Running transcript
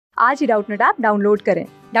आज ही Doubtnut app download करें।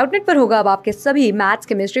 Doubtnut पर होगा अब आपके सभी मैथ्स,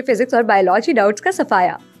 केमिस्ट्री, फिजिक्स और बायोलॉजी डाउट्स का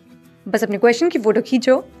सफाया। बस अपने क्वेश्चन की फोटो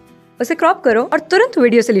खींचो, उसे क्रॉप करो और तुरंत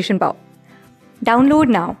वीडियो सोल्यूशन पाओ। Download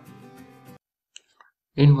now.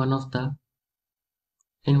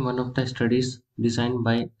 In one of the studies designed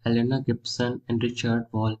by Eleanor, Gibson and Richard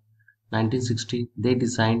Wall, 1960, they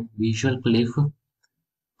designed visual cliff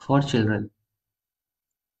for children.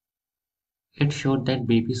 It showed that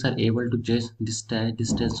babies are able to judge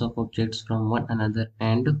distance of objects from one another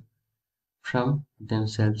and from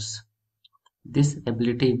themselves. This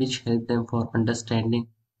ability which helped them for understanding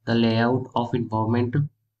the layout of environment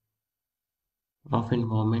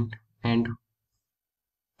and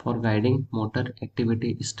for guiding motor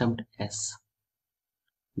activity is termed as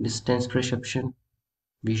distance perception,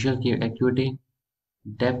 visual acuity,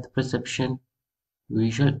 depth perception,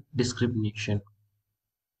 visual discrimination.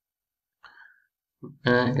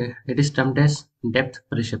 It is termed as depth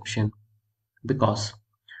perception because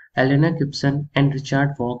Eleanor Gibson and Richard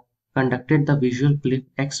Walk conducted the visual cliff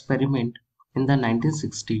experiment in the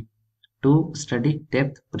 1960s to study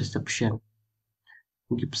depth perception.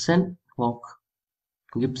 Gibson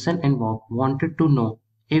and Walk wanted to know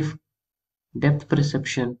if depth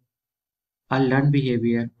perception a learned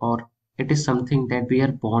behavior or it is something that we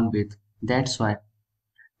are born with. That's why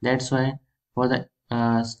for the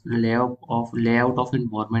layout of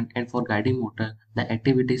environment and for guiding motor, the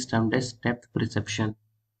activity is termed as depth perception.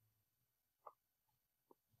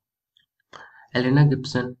 Eleanor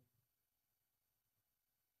Gibson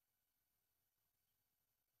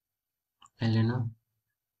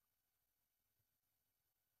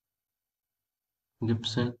and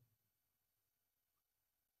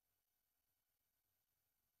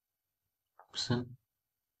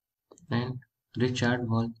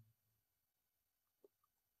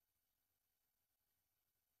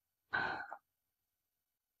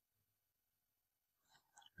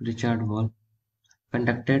Richard Wall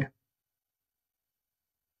conducted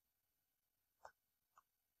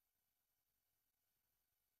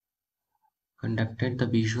the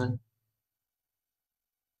visual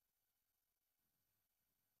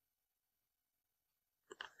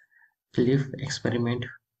cliff experiment.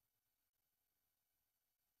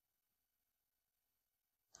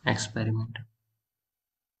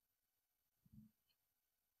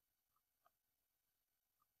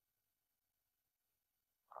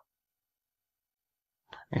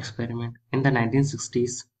 In the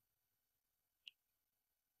 1960s.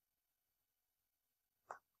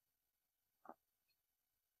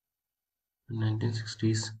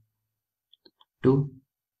 To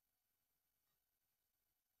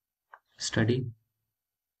study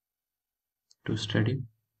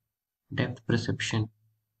depth perception.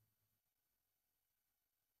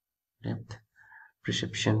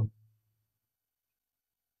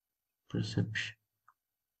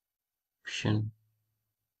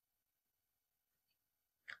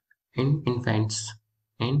 In infants.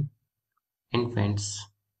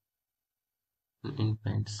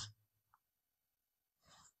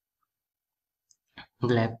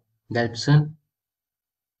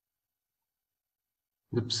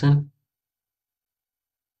 Gibson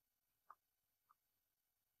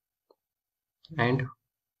and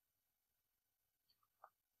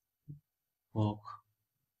Walk.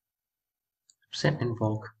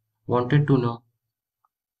 Wanted to know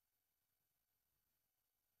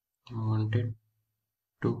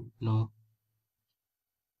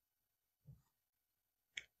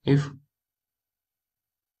if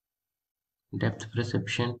depth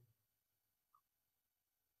perception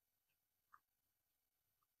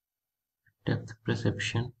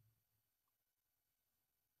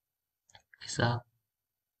is a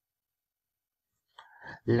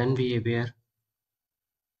learned behavior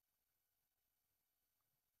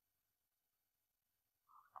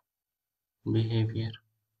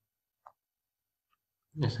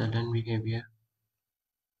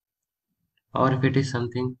or if it is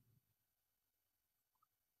something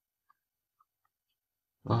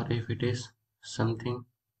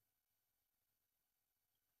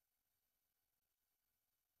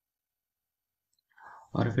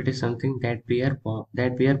that we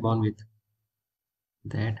are born with.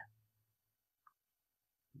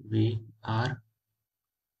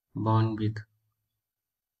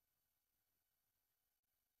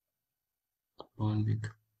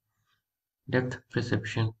 Depth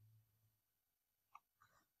perception.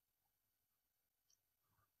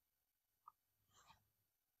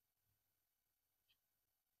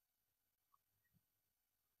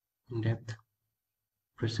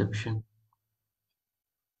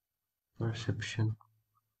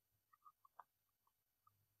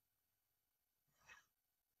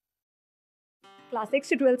 Class 6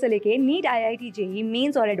 से 12 से लेके NEET, IIT, JEE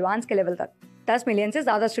mains और advance के level तक 10 million से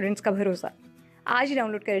ज्यादा students का भरोसा। आज ही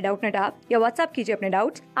डाउनलोड करें डाउटनेट ऐप या व्हाट्सएप कीजिए अपने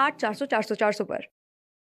डाउट्स 8400 400 400 पर।